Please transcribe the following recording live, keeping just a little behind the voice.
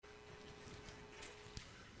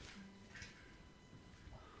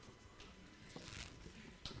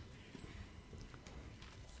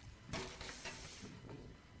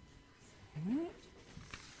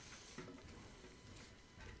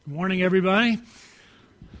Morning, everybody.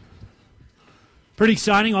 Pretty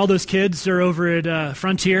exciting. All those kids are over at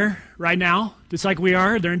Frontier right now, just like we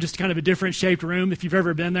are. They're in just kind of a different shaped room, if you've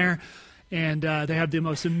ever been there. And they have the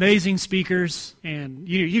most amazing speakers, and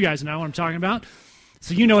you guys know what I'm talking about.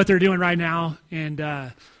 So you know what they're doing right now, and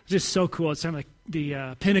it's just so cool. It's kind of like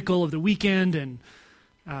the pinnacle of the weekend, and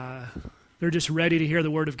they're just ready to hear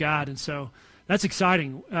the Word of God. And so that's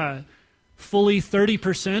exciting. Fully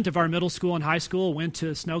 30% of our middle school and high school went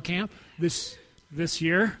to snow camp this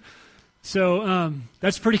year. So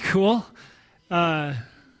that's pretty cool. I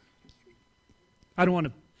don't want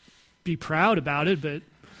to be proud about it, but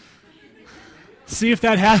see if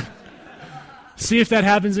that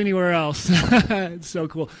happens anywhere else. It's so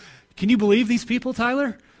cool. Can you believe these people,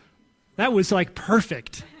 Tyler? That was like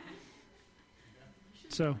perfect.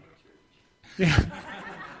 So, yeah.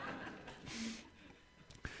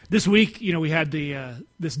 This week, we had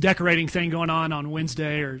this decorating thing going on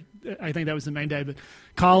Wednesday, or I think that was the main day. But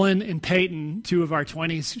Colin and Peyton, two of our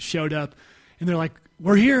 20s, showed up, and they're like,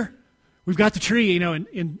 "We're here. We've got the tree."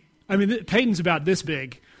 And I mean, Peyton's about this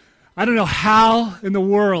big. I don't know how in the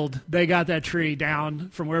world they got that tree down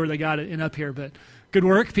from wherever they got it and up here, but good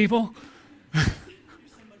work, people.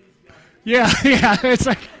 Yeah. It's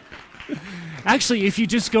like, actually, if you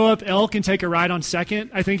just go up Elk and take a ride on 2nd,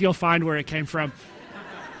 I think you'll find where it came from.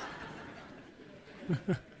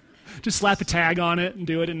 Just slap a tag on it and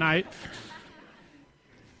do it at night.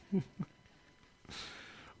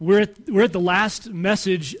 We're at the last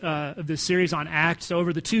message of this series on Acts. So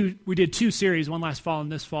we did 2 series, one last fall and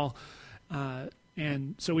this fall.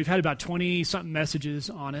 And so we've had about 20-something messages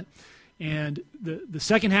on it. And the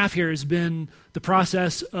second half here has been the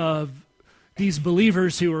process of these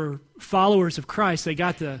believers who are followers of Christ. They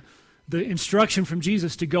got the instruction from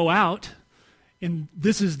Jesus to go out. And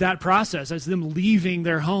this is that process, as them leaving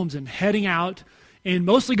their homes and heading out, and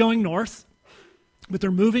mostly going north, but they're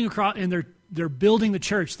moving across, and they're building the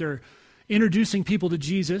church. They're introducing people to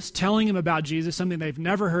Jesus, telling them about Jesus, something they've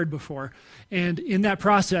never heard before. And in that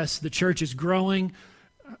process, the church is growing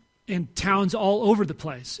in towns all over the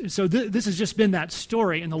place. And so this has just been that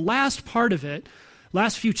story. And the last part of it,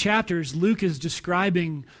 last few chapters, Luke is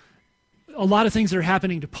describing a lot of things that are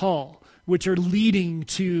happening to Paul, which are leading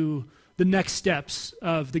to the next steps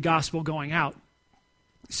of the gospel going out.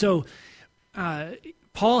 So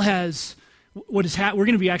Paul has we're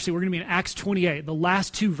going to be in Acts 28, the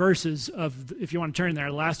last 2 verses of, if you want to turn there,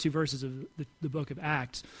 the last 2 verses of the book of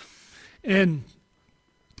Acts. And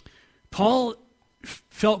Paul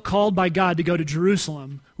felt called by God to go to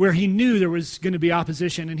Jerusalem, where he knew there was going to be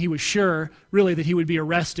opposition, and he was sure, really, that he would be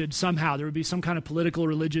arrested somehow. There would be some kind of political,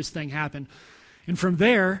 religious thing happen. And from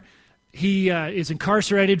there, he is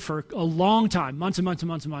incarcerated for a long time, months and months and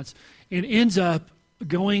months and months, and ends up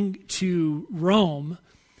going to Rome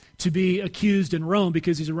to be accused in Rome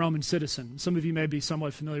because he's a Roman citizen. Some of you may be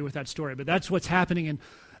somewhat familiar with that story, but that's what's happening. And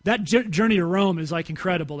that journey to Rome is like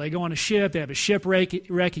incredible. They go on a ship, they have a shipwreck,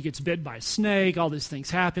 he gets bit by a snake, all these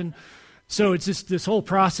things happen. So it's just this whole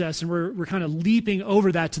process, and we're kind of leaping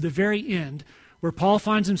over that to the very end, where Paul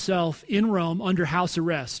finds himself in Rome under house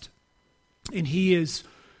arrest. And he's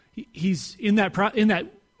in that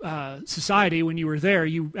society. When you were there,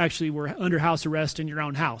 you actually were under house arrest in your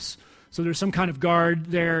own house. So there's some kind of guard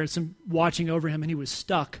there, some watching over him, and he was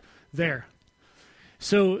stuck there.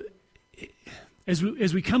 So as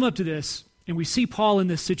we come up to this and we see Paul in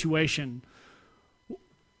this situation,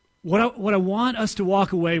 what I want us to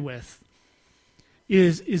walk away with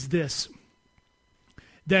is this: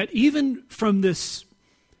 that even from this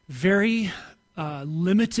very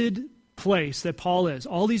limited place that Paul is,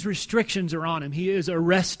 all these restrictions are on him. He is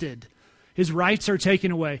arrested. His rights are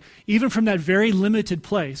taken away. Even from that very limited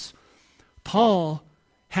place, Paul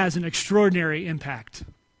has an extraordinary impact.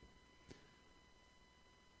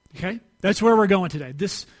 Okay? That's where we're going today.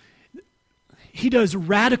 He does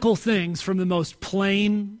radical things from the most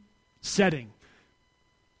plain setting.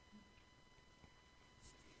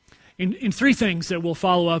 In 3 things that will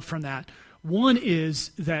follow up from that. One is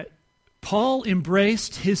that Paul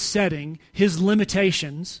embraced his setting, his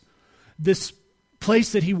limitations, this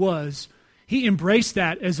place that he was. He embraced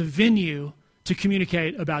that as a venue to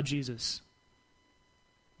communicate about Jesus.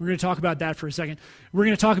 We're going to talk about that for a second. We're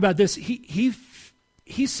going to talk about this.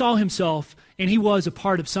 He saw himself, and he was a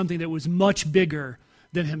part of something that was much bigger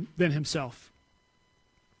than himself.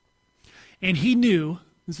 And he knew,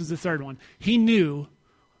 this is the third one, he knew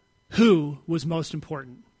who was most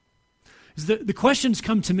important. The questions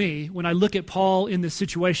come to me when I look at Paul in this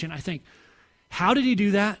situation. I think, how did he do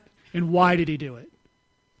that, and why did he do it?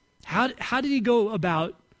 How did he go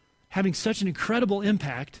about having such an incredible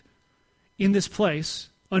impact in this place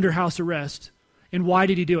under house arrest, and why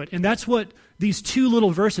did he do it? And that's what these two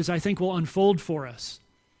little verses, I think, will unfold for us.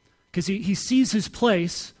 Because he sees his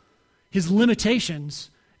place, his limitations,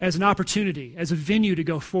 as an opportunity, as a venue to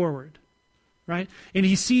go forward, right? And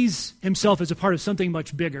he sees himself as a part of something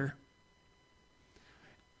much bigger.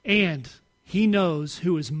 And he knows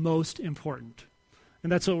who is most important.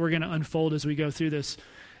 And that's what we're going to unfold as we go through this.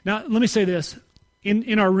 Now, let me say this.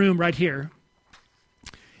 In our room right here,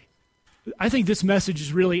 I think this message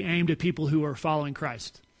is really aimed at people who are following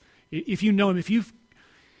Christ. If you know him, if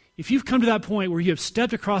you've come to that point where you have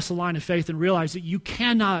stepped across the line of faith and realized that you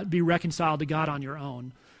cannot be reconciled to God on your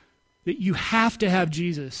own, that you have to have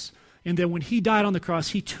Jesus, and that when he died on the cross,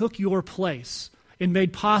 he took your place and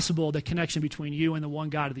made possible the connection between you and the one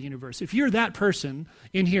God of the universe. If you're that person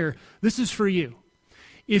in here, this is for you.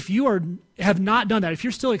 If you have not done that, if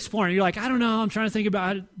you're still exploring, you're like, I don't know, I'm trying to think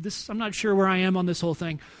about this, I'm not sure where I am on this whole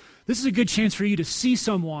thing. This is a good chance for you to see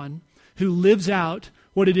someone who lives out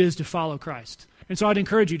what it is to follow Christ. And so I'd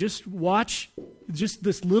encourage you, just watch just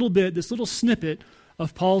this little bit, this little snippet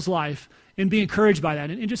of Paul's life and be encouraged by that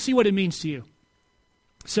and just see what it means to you.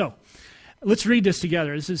 So let's read this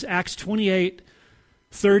together. This is Acts 28,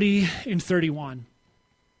 30 and 31.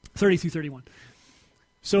 30 through 31.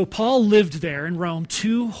 So Paul lived there in Rome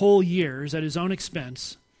 2 whole years at his own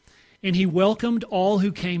expense, and he welcomed all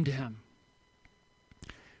who came to him,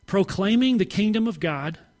 proclaiming the kingdom of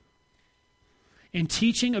God and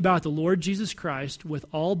teaching about the Lord Jesus Christ with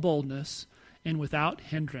all boldness and without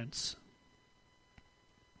hindrance.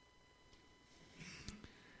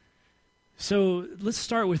 So let's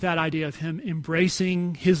start with that idea of him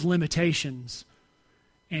embracing his limitations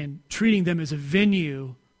and treating them as a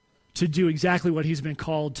venue to do exactly what he's been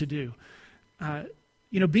called to do.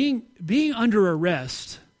 Being under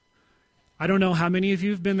arrest, I don't know how many of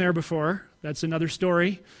you have been there before. That's another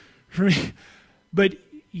story for me. But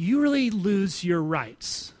you really lose your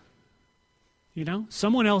rights.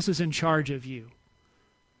 Someone else is in charge of you.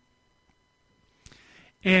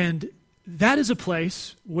 And that is a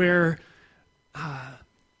place where a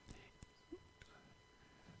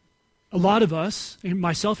lot of us, and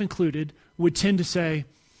myself included, would tend to say,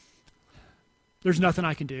 there's nothing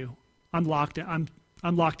I can do. I'm locked down.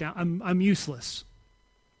 I'm locked down. I'm useless.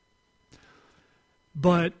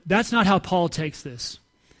 But that's not how Paul takes this.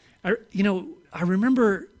 I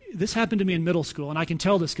remember this happened to me in middle school, and I can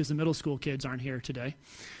tell this because the middle school kids aren't here today.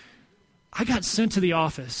 I got sent to the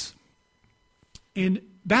office. And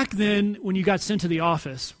back then, when you got sent to the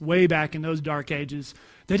office, way back in those dark ages,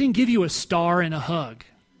 they didn't give you a star and a hug.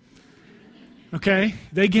 Okay?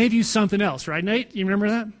 They gave you something else, right, Nate? You remember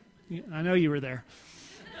that? I know you were there.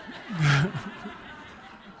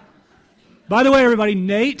 By the way, everybody,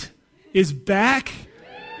 Nate is back.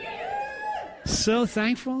 So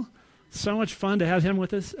thankful. So much fun to have him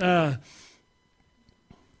with us. I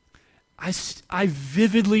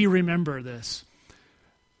vividly remember this.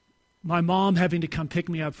 My mom having to come pick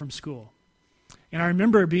me up from school. And I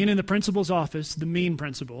remember being in the principal's office, the mean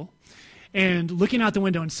principal, and looking out the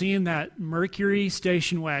window and seeing that Mercury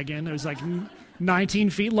station wagon. It was like 19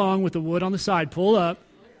 feet long with the wood on the side, pull up.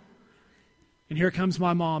 And here comes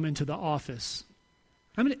my mom into the office.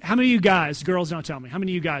 How many of you guys, girls don't tell me, how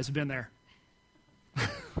many of you guys have been there?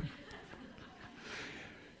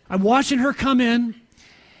 I'm watching her come in,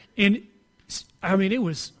 and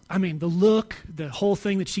the look, the whole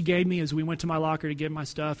thing that she gave me as we went to my locker to get my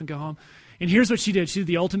stuff and go home. And here's what she did. She did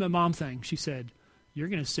the ultimate mom thing. She said, you're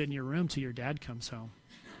going to sit in your room till your dad comes home.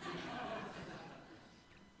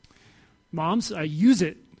 Moms, use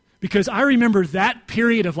it, because I remember that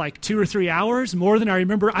period of like 2 or 3 hours more than I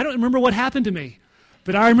remember. I don't remember what happened to me,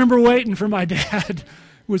 but I remember waiting for my dad. It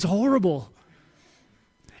was horrible.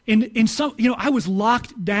 And so, I was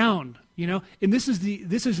locked down, and this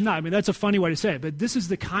is not, that's a funny way to say it, but this is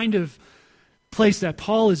the kind of place that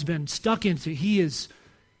Paul has been stuck into. He is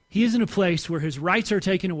in a place where his rights are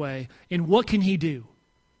taken away, and what can he do?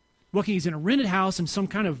 He's in a rented house in some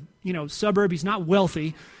kind of, suburb. He's not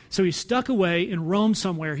wealthy, so he's stuck away in Rome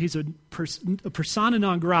somewhere. He's a persona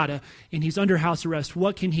non grata, and he's under house arrest.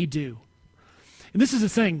 What can he do? And this is the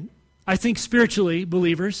thing. I think spiritually,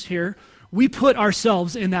 believers here, we put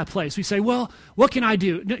ourselves in that place. We say, well, what can I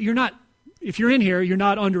do? If you're in here, you're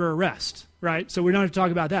not under arrest, right? So we're not going to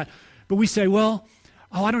talk about that. But we say, well,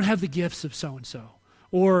 I don't have the gifts of so-and-so.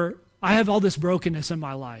 Or I have all this brokenness in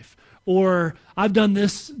my life. Or I've done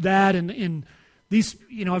this, that, and these,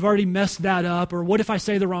 I've already messed that up. Or what if I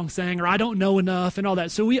say the wrong thing? Or I don't know enough and all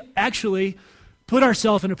that. So we actually put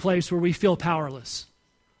ourselves in a place where we feel powerless.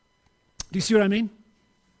 Do you see what I mean?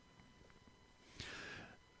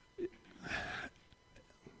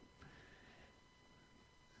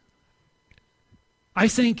 I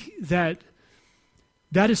think that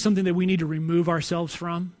is something that we need to remove ourselves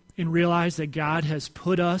from and realize that God has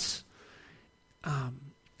put us. I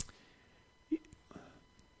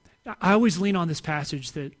always lean on this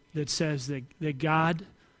passage that says that God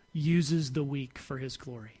uses the weak for his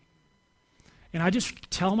glory. And I just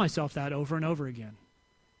tell myself that over and over again.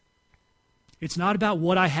 It's not about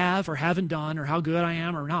what I have or haven't done or how good I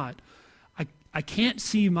am or not. I can't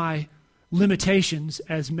see my limitations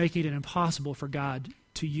as making it impossible for God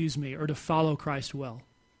to use me or to follow Christ well.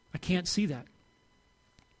 I can't see that.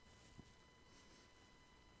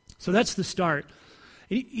 So that's the start.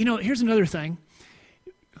 You know, here's another thing.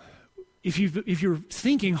 If you're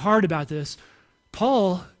thinking hard about this,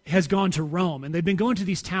 Paul has gone to Rome, and they've been going to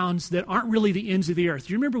these towns that aren't really the ends of the earth.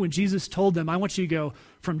 You remember when Jesus told them, I want you to go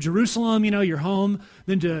from Jerusalem, your home,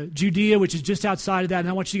 then to Judea, which is just outside of that, and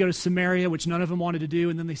I want you to go to Samaria, which none of them wanted to do,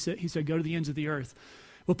 and then he said, go to the ends of the earth.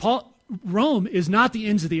 Well, Rome is not the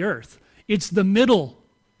ends of the earth. It's the middle.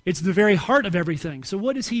 It's the very heart of everything. So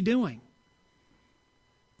what is he doing?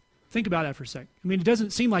 Think about that for a sec. I mean, it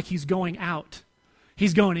doesn't seem like he's going out.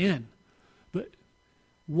 He's going in. But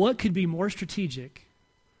what could be more strategic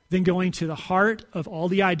than going to the heart of all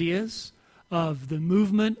the ideas, of the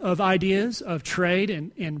movement of ideas, of trade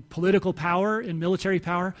and political power and military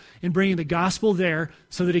power, and bringing the gospel there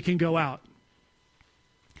so that it can go out?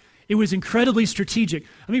 It was incredibly strategic.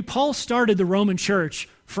 I mean, Paul started the Roman church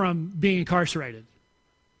from being incarcerated.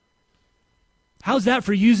 How's that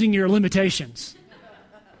for using your limitations?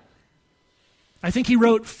 I think he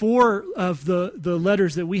wrote 4 of the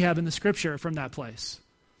letters that we have in the scripture from that place.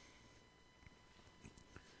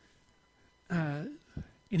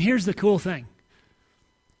 And here's the cool thing.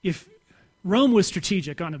 If Rome was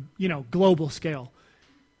strategic on a global scale,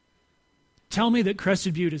 tell me that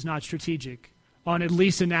Crested Butte is not strategic on at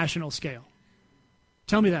least a national scale.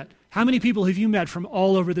 Tell me that. How many people have you met from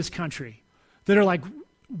all over this country that are like,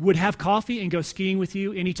 would have coffee and go skiing with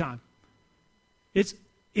you anytime? It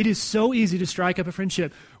is so easy to strike up a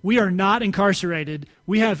friendship. We are not incarcerated.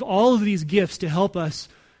 We have all of these gifts to help us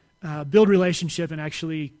build relationship and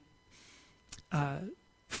actually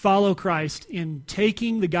follow Christ in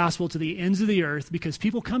taking the gospel to the ends of the earth, because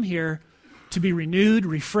people come here to be renewed,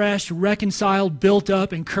 refreshed, reconciled, built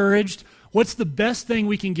up, encouraged. What's the best thing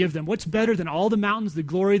we can give them? What's better than all the mountains, the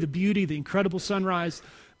glory, the beauty, the incredible sunrise,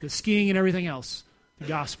 the skiing and everything else? The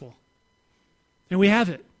gospel. And we have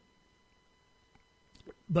it.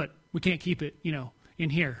 But we can't keep it, in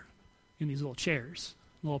here, in these little chairs,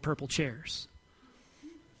 little purple chairs.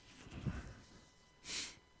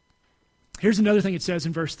 Here's another thing it says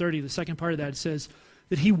in verse 30, the second part of that. It says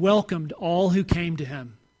that he welcomed all who came to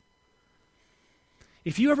him.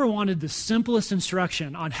 If you ever wanted the simplest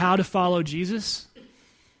instruction on how to follow Jesus,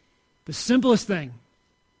 the simplest thing,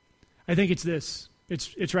 I think it's this.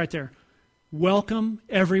 It's right there. Welcome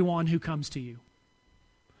everyone who comes to you.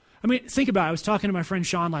 I mean, think about it. I was talking to my friend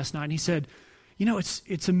Sean last night, and he said,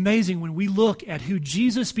 it's amazing when we look at who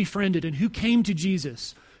Jesus befriended and who came to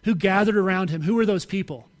Jesus, who gathered around him. Who were those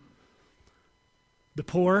people? The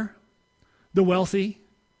poor, the wealthy,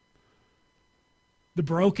 the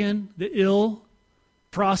broken, the ill,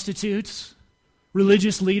 prostitutes,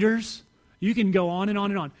 religious leaders. You can go on and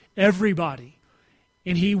on and on. Everybody.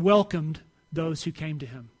 And he welcomed those who came to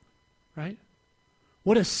him. Right?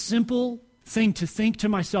 What a simple thing to think to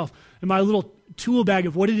myself in my little tool bag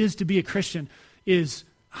of what it is to be a Christian is,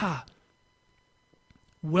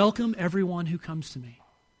 welcome everyone who comes to me.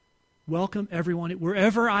 Welcome everyone,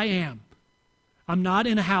 wherever I am. I'm not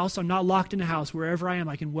in a house. I'm not locked in a house. Wherever I am,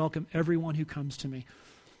 I can welcome everyone who comes to me.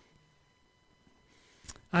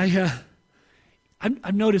 I've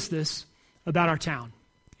noticed this about our town.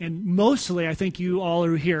 And mostly, I think you all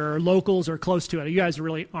are here are locals or close to it. You guys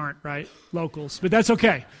really aren't, right? Locals. But that's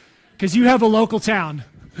okay, because you have a local town.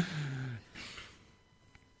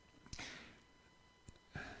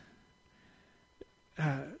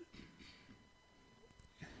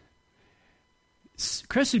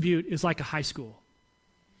 Crested Butte is like a high school.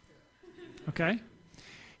 Okay?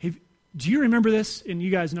 Do you remember this? And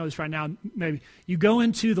you guys know this right now, maybe. You go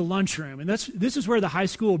into the lunchroom, and this is where the high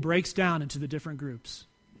school breaks down into the different groups.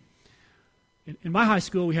 In my high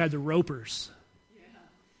school, we had the ropers.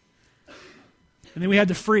 And then we had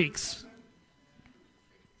the freaks.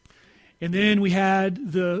 And then we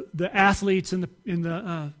had the athletes and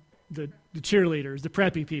the cheerleaders, the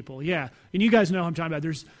preppy people. Yeah. And you guys know what I'm talking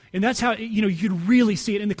about. And that's how, you could really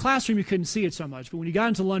see it. In the classroom, you couldn't see it so much. But when you got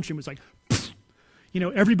into lunchroom, it was like,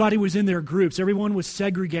 everybody was in their groups. Everyone was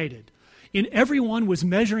segregated. And everyone was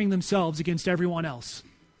measuring themselves against everyone else.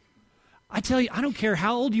 I tell you, I don't care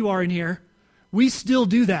how old you are in here. We still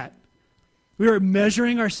do that. We are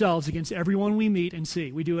measuring ourselves against everyone we meet and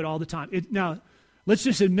see. We do it all the time. Now, let's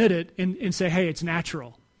just admit it and say, hey, it's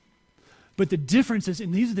natural. But the difference is,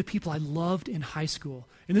 and these are the people I loved in high school,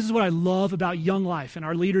 and this is what I love about Young Life and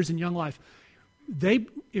our leaders in Young Life. They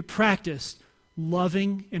practiced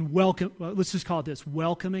loving and let's just call it this,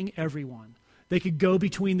 welcoming everyone. They could go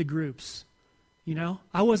between the groups. You know,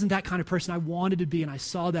 I wasn't that kind of person I wanted to be, and I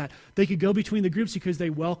saw that. They could go between the groups because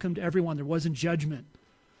they welcomed everyone. There wasn't judgment.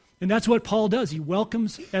 And that's what Paul does. He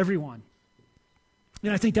welcomes everyone.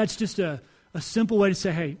 And I think that's just a simple way to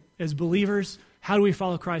say, hey, as believers, how do we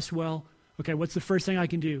follow Christ well? Okay, what's the first thing I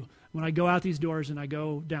can do when I go out these doors and I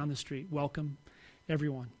go down the street? Welcome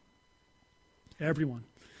everyone. Everyone.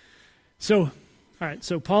 So, all right,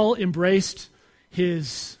 so Paul embraced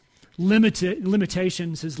his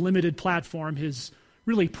limitations, his limited platform, his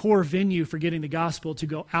really poor venue for getting the gospel to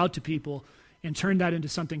go out to people, and turned that into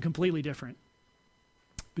something completely different.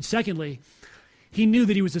 But secondly, he knew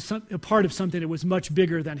that he was a part of something that was much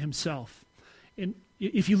bigger than himself. And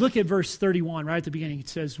if you look at verse 31, right at the beginning, it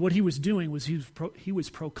says what he was doing was he was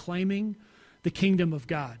proclaiming the kingdom of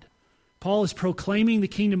God. Paul is proclaiming the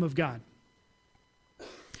kingdom of God.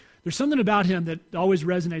 There's something about him that always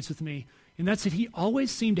resonates with me, and that's that he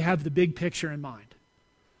always seemed to have the big picture in mind.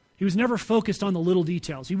 He was never focused on the little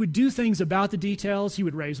details. He would do things about the details. He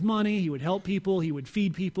would raise money. He would help people. He would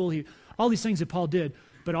feed people. All these things that Paul did.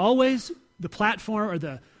 But always the platform or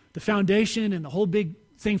the foundation and the whole big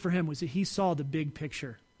thing for him was that he saw the big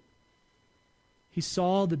picture. He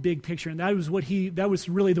saw the big picture, and that was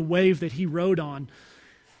really the wave that he rode on.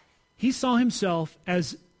 He saw himself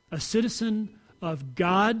as a citizen of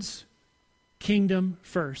God's kingdom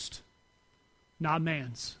first, not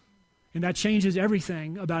man's. And that changes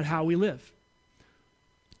everything about how we live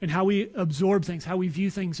and how we absorb things, how we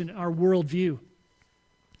view things in our worldview.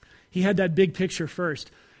 He had that big picture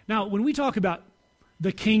first. Now, when we talk about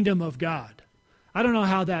the kingdom of God, I don't know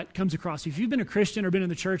how that comes across. If you've been a Christian or been in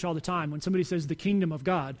the church all the time, when somebody says the kingdom of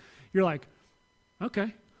God, you're like,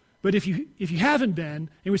 okay. But if you haven't been,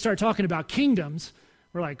 and we start talking about kingdoms,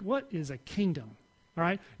 we're like, what is a kingdom? All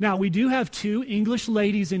right? Now, we do have two English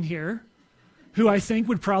ladies in here who I think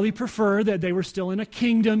would probably prefer that they were still in a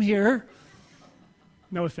kingdom here.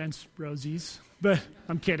 No offense, Rosies, but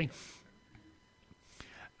I'm kidding.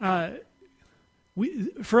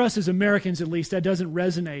 For us as Americans, at least, that doesn't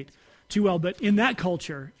resonate too well. But in that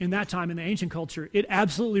culture, in that time, in the ancient culture, it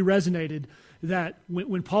absolutely resonated that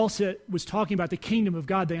when Paul was talking about the kingdom of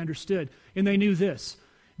God, they understood. And they knew this,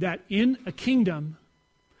 that in a kingdom,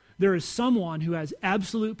 there is someone who has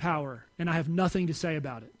absolute power, and I have nothing to say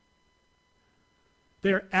about it.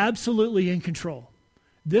 They are absolutely in control.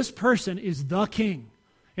 This person is the king,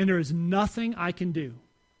 and there is nothing I can do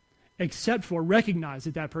except for recognize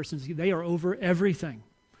that they are over everything.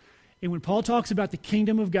 And when Paul talks about the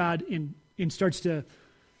kingdom of God and starts to,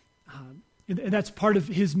 and that's part of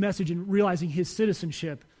his message in realizing his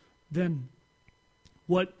citizenship, then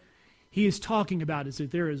what he is talking about is that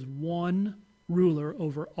there is one ruler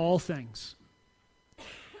over all things.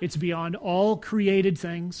 It's beyond all created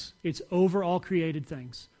things. It's over all created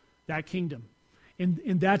things, that kingdom.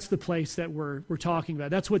 And that's the place that we're talking about.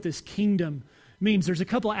 That's what this kingdom means. There's a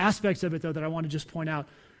couple of aspects of it, though, that I want to just point out.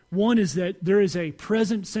 One is that there is a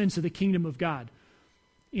present sense of the kingdom of God.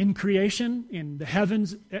 In creation, in the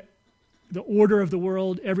heavens, the order of the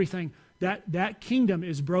world, everything, that kingdom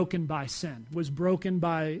is broken by sin, was broken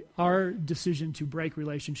by our decision to break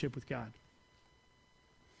relationship with God.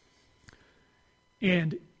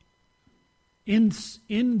 And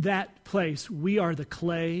in that place, we are the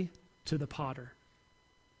clay to the potter.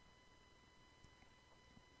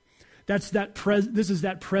 This is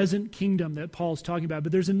that present kingdom that Paul's talking about.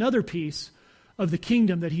 But there's another piece of the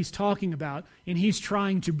kingdom that he's talking about and he's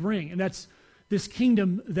trying to bring. And that's this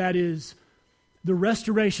kingdom that is the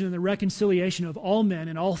restoration and the reconciliation of all men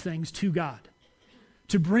and all things to God.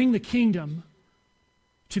 To bring the kingdom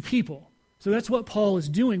to people. So that's what Paul is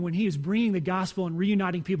doing when he is bringing the gospel and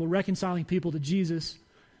reuniting people, reconciling people to Jesus,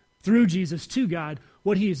 through Jesus to God.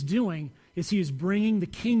 What he is doing is he is bringing the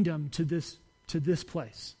kingdom to this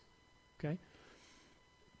place. Okay?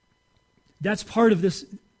 That's part of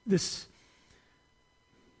this.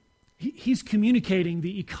 He's communicating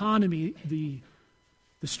the economy, the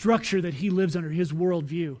structure that he lives under, his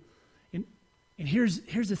worldview. And here's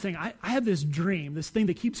the thing. I have this dream, this thing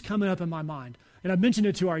that keeps coming up in my mind. And I've mentioned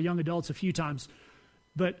it to our young adults a few times.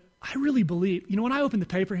 But I really believe, when I open the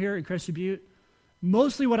paper here at Crested Butte,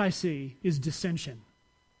 mostly what I see is dissension.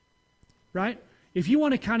 Right? If you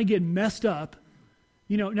want to kind of get messed up,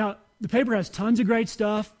 now the paper has tons of great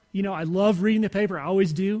stuff. I love reading the paper. I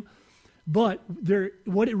always do. But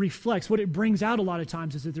what it reflects, what it brings out a lot of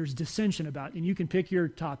times is that there's dissension about it. And you can pick your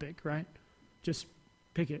topic, right? Just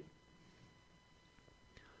pick it.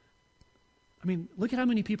 I mean, look at how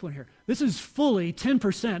many people are here. This is fully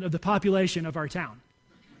 10% of the population of our town.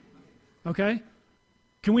 Okay?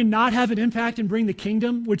 Can we not have an impact and bring the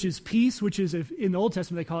kingdom, which is peace, which is, in the Old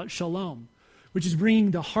Testament they call it shalom, which is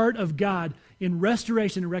bringing the heart of God in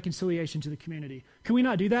restoration and reconciliation to the community? Can we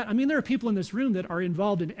not do that? I mean, there are people in this room that are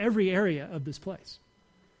involved in every area of this place.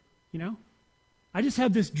 You know? I just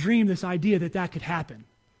have this dream, this idea that could happen.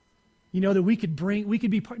 You know, that we could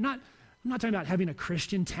be part, I'm not talking about having a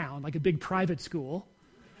Christian town, like a big private school.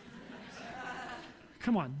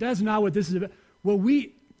 Come on, that's not what this is about.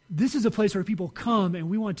 This is a place where people come and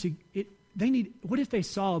we want to, what if they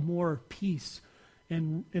saw more peace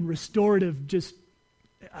and restorative just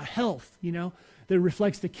health, you know, that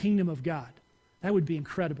reflects the kingdom of God? That would be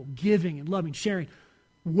incredible. Giving and loving, sharing,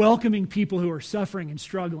 welcoming people who are suffering and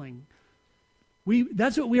struggling.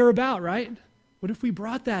 That's what we are about, right? What if we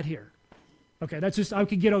brought that here? Okay, that's just, I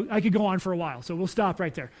could go on for a while, so we'll stop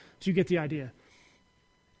right there. So you get the idea.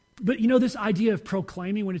 But you know, this idea of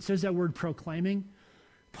proclaiming, when it says that word proclaiming,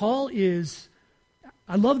 Paul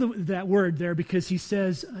I love that word there, because he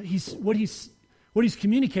says, what he's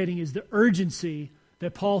communicating is the urgency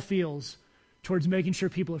that Paul feels towards making sure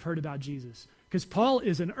people have heard about Jesus. Because Paul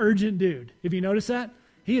is an urgent dude. Have you noticed that?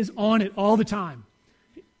 He is on it all the time.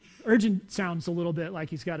 Urgent sounds a little bit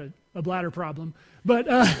like he's got a bladder problem, but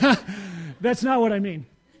that's not what I mean.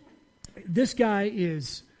 This guy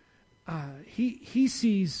is, he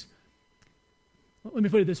sees, let me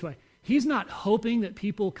put it this way. He's not hoping that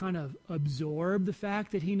people kind of absorb the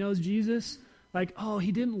fact that he knows Jesus. Like, oh,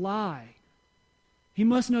 he didn't lie. He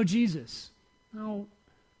must know Jesus. No,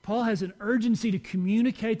 Paul has an urgency to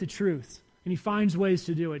communicate the truth, and he finds ways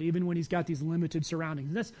to do it, even when he's got these limited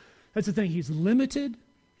surroundings. That's the thing. He's limited,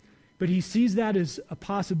 but he sees that as a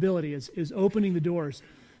possibility, as opening the doors.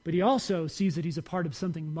 But he also sees that he's a part of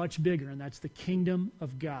something much bigger, and that's the kingdom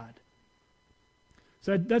of God.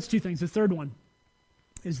 So that's two things. The third one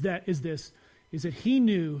is that he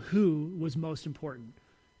knew who was most important.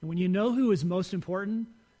 And when you know who is most important,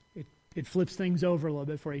 it flips things over a little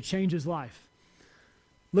bit for you. It changes life.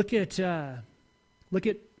 Look at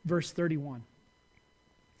verse 31.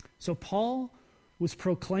 So Paul was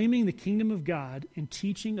proclaiming the kingdom of God and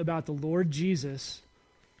teaching about the Lord Jesus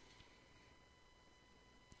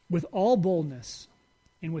with all boldness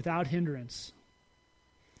and without hindrance.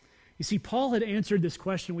 You see, Paul had answered this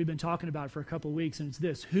question we've been talking about for a couple of weeks, and it's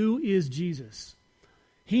this: who is Jesus?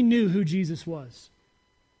 He knew who Jesus was.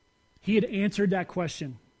 He had answered that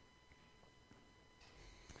question.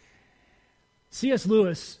 C.S.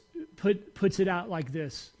 Lewis puts it out like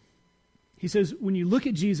this. He says, when you look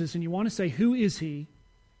at Jesus and you want to say, who is he?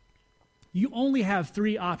 You only have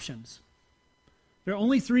three options. There are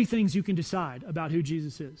only three things you can decide about who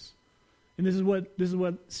Jesus is. And this is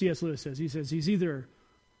what C.S. Lewis says. He says he's either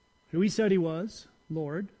who he said he was,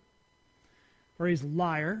 Lord, or he's a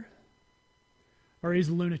liar, or he's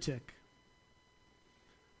a lunatic.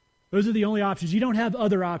 Those are the only options. You don't have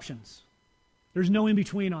other options. There's no in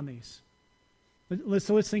between on these.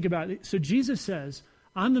 So let's think about it. So Jesus says,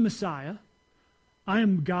 I'm the Messiah. I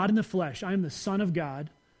am God in the flesh. I am the Son of God.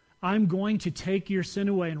 I'm going to take your sin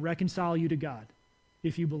away and reconcile you to God,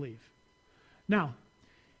 if you believe. Now,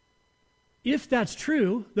 if that's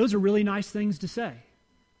true, those are really nice things to say.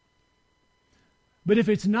 But if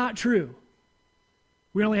it's not true,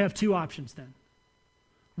 we only have two options then.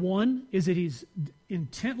 One is that he's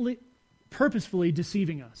intently, purposefully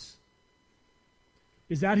deceiving us.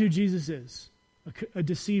 Is that who Jesus is? A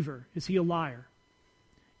deceiver? Is he a liar?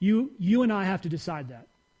 You and I have to decide that.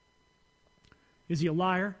 Is he a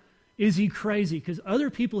liar? Is he crazy? Because other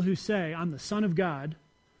people who say, I'm the Son of God,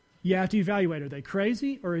 you have to evaluate, are they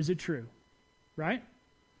crazy or is it true? Right?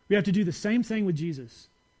 We have to do the same thing with Jesus.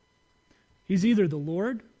 He's either the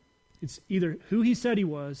Lord, it's either who he said he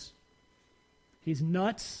was, he's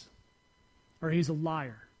nuts, or he's a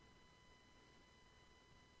liar.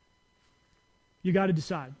 You got to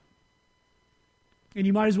decide. And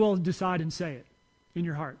you might as well decide and say it in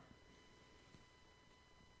your heart.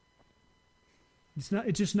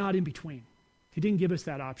 It's just not in between. He didn't give us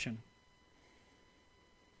that option.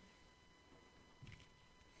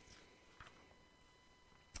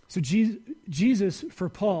 So Jesus, for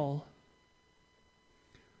Paul,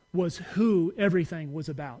 was who everything was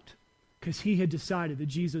about, because he had decided that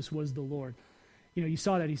Jesus was the Lord. You know, you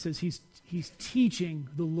saw that. He says he's teaching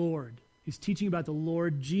the Lord. He's teaching about the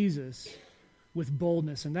Lord Jesus with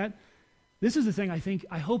boldness. And this is the thing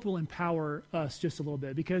I hope will empower us just a little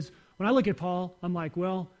bit. Because when I look at Paul, I'm like,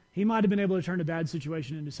 well, He might have been able to turn a bad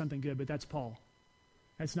situation into something good, but that's Paul.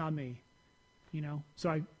 That's not me.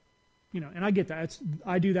 So and I get that.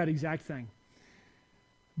 I do that exact thing.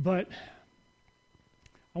 But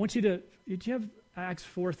I want you to, did you have Acts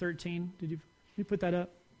 4:13? Did you put that up?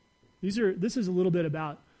 This is a little bit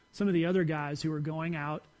about some of the other guys who were going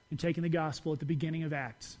out and taking the gospel at the beginning of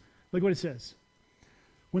Acts. Look what it says.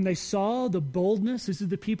 When they saw the boldness, this is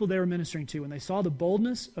the people they were ministering to, when they saw the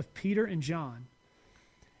boldness of Peter and John,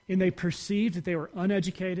 and they perceived that they were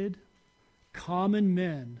uneducated, common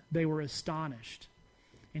men, they were astonished.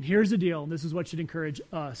 And here's the deal, and this is what should encourage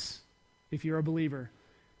us, if you're a believer.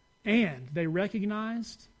 And they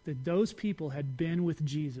recognized that those people had been with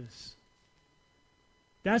Jesus.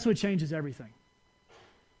 That's what changes everything.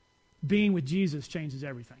 Being with Jesus changes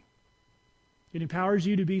everything. It empowers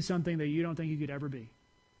you to be something that you don't think you could ever be,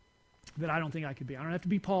 that I don't think I could be. I don't have to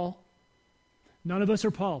be Paul. None of us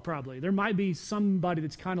are Paul, probably. There might be somebody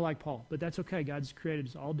that's kind of like Paul, but that's okay. God's created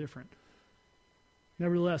us all different.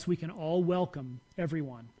 Nevertheless, we can all welcome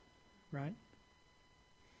everyone, right?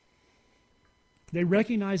 They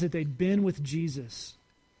recognized that they'd been with Jesus.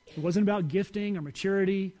 It wasn't about gifting or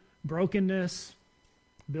maturity, brokenness,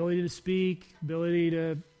 ability to speak, ability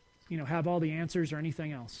to, have all the answers or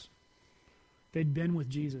anything else. They'd been with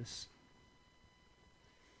Jesus.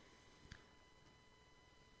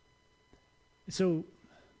 So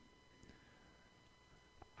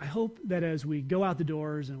I hope that as we go out the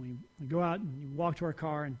doors and we go out and walk to our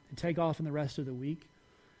car and take off in the rest of the week,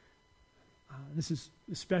 this is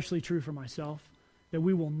especially true for myself, that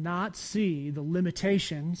we will not see the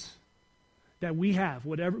limitations that we have,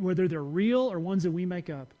 whether they're real or ones that we make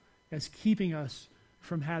up, as keeping us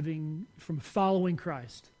from following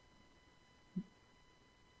Christ,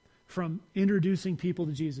 from introducing people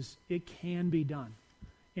to Jesus. It can be done.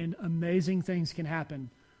 And amazing things can happen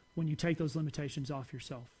when you take those limitations off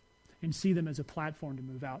yourself and see them as a platform to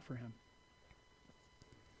move out for Him.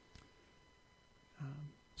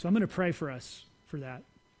 So I'm going to pray for us for that.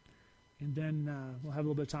 And then we'll have a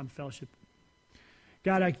little bit of time for fellowship.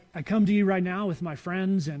 God, I come to you right now with my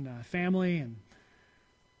friends and family and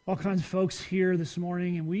all kinds of folks here this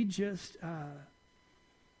morning. And we just,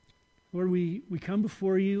 Lord, we come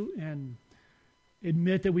before you and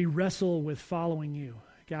admit that we wrestle with following you.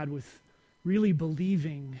 God, with really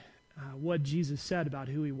believing what Jesus said about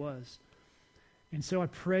who He was. And so I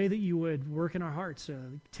pray that you would work in our hearts,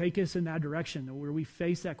 take us in that direction, where we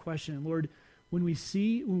face that question. And Lord, when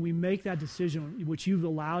we make that decision, which you've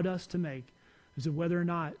allowed us to make, as to whether or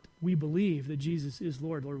not we believe that Jesus is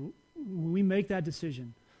Lord, when we make that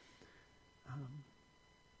decision,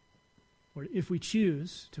 Lord, if we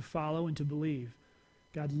choose to follow and to believe,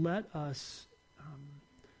 God, let us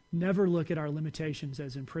never look at our limitations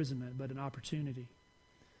as imprisonment, but an opportunity.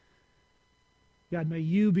 God, may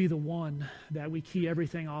you be the one that we key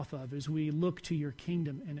everything off of as we look to your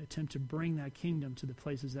kingdom and attempt to bring that kingdom to the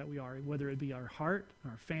places that we are, whether it be our heart,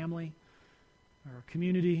 our family, our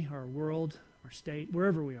community, our world, our state,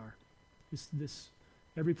 wherever we are.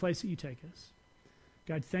 Every place that you take us.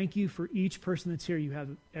 God, thank you for each person that's here. You have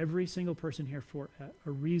every single person here for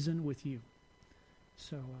a reason with you.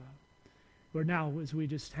 So, Lord, now as we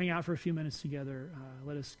just hang out for a few minutes together,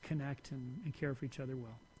 let us connect and care for each other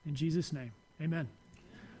well. In Jesus' name, amen.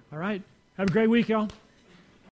 All right. Have a great week, y'all.